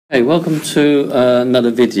Hey, welcome to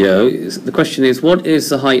another video. The question is, what is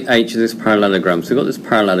the height h of this parallelogram? So we've got this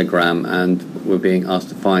parallelogram and we're being asked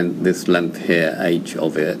to find this length here, h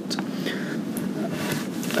of it.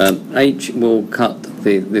 H will cut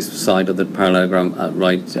this side of the parallelogram at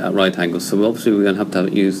right angles, so obviously we're going to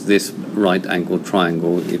have use this right angle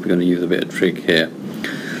triangle if we're going to use a bit of trig here.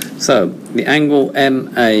 So the angle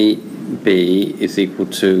MAB is equal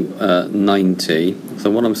to 90.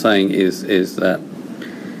 So what I'm saying is that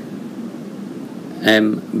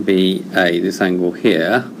MBA, this angle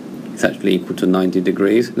here, is actually equal to 90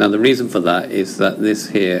 degrees. Now the reason for that is that this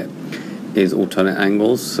here is alternate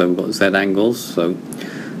angles, so we've got Z angles, so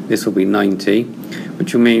this will be 90,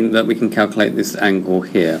 which will mean that we can calculate this angle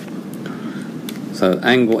here. So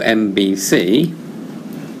angle MBC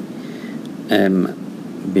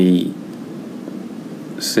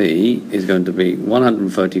is going to be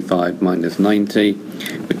 135 minus 90,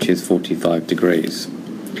 which is 45 degrees.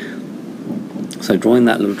 So drawing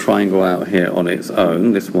that little triangle out here on its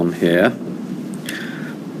own, this one here,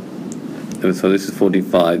 so this is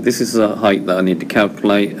 45, this is the height that I need to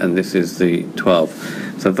calculate, and this is the 12.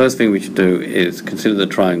 So the first thing we should do is consider the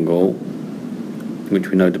triangle, which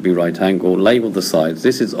we know to be right angle, label the sides.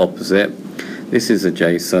 This is opposite, this is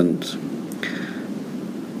adjacent,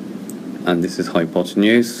 and this is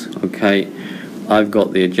hypotenuse. Okay, I've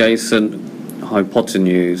got the adjacent,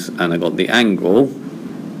 hypotenuse, and I've got the angle.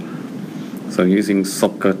 So using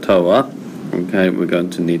SOHCAHTOA, okay, we're going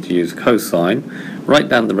to need to use cosine. Write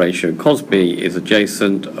down the ratio. Cos B is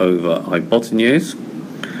adjacent over hypotenuse.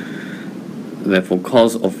 Therefore,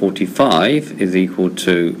 cos of 45 is equal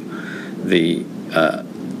to the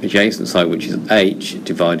adjacent side, which is h,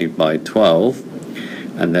 divided by 12.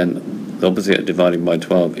 And then the opposite of dividing by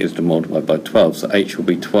 12 is to multiply by 12. So h will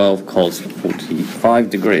be 12 cos 45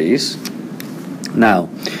 degrees. Now,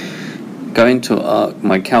 going to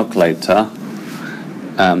my calculator,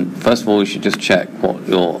 first of all, you should just check what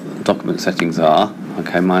your document settings are.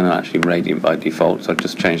 Okay, mine are actually radian by default, so I'll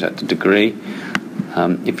just change that to degree.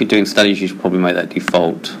 If you're doing studies, you should probably make that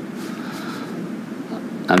default.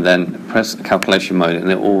 And then press calculation mode,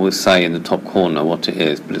 and it will always say in the top corner what it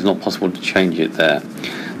is, but it's not possible to change it there.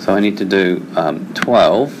 So I need to do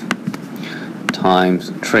 12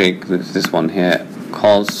 times trig, this one here,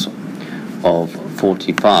 cos of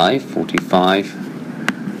 45,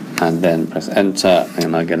 and then press enter,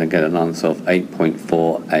 and I'm going to get an answer of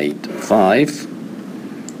 8.485,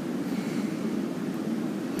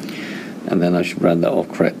 and then I should round that off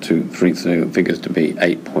correct to three figures to be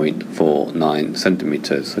 8.49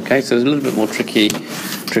 centimeters. Okay, so it's a little bit more tricky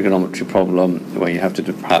trigonometry problem where you have to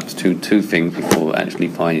do perhaps two things before actually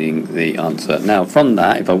finding the answer. Now from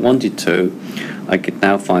that, if I wanted to, I could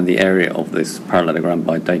now find the area of this parallelogram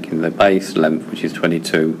by taking the base length, which is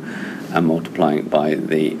 22, and multiplying it by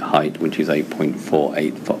the height, which is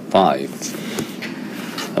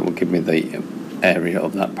 8.485. That will give me the area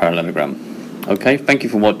of that parallelogram. Okay, thank you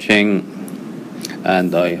for watching,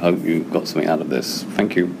 and I hope you got something out of this.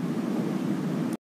 Thank you.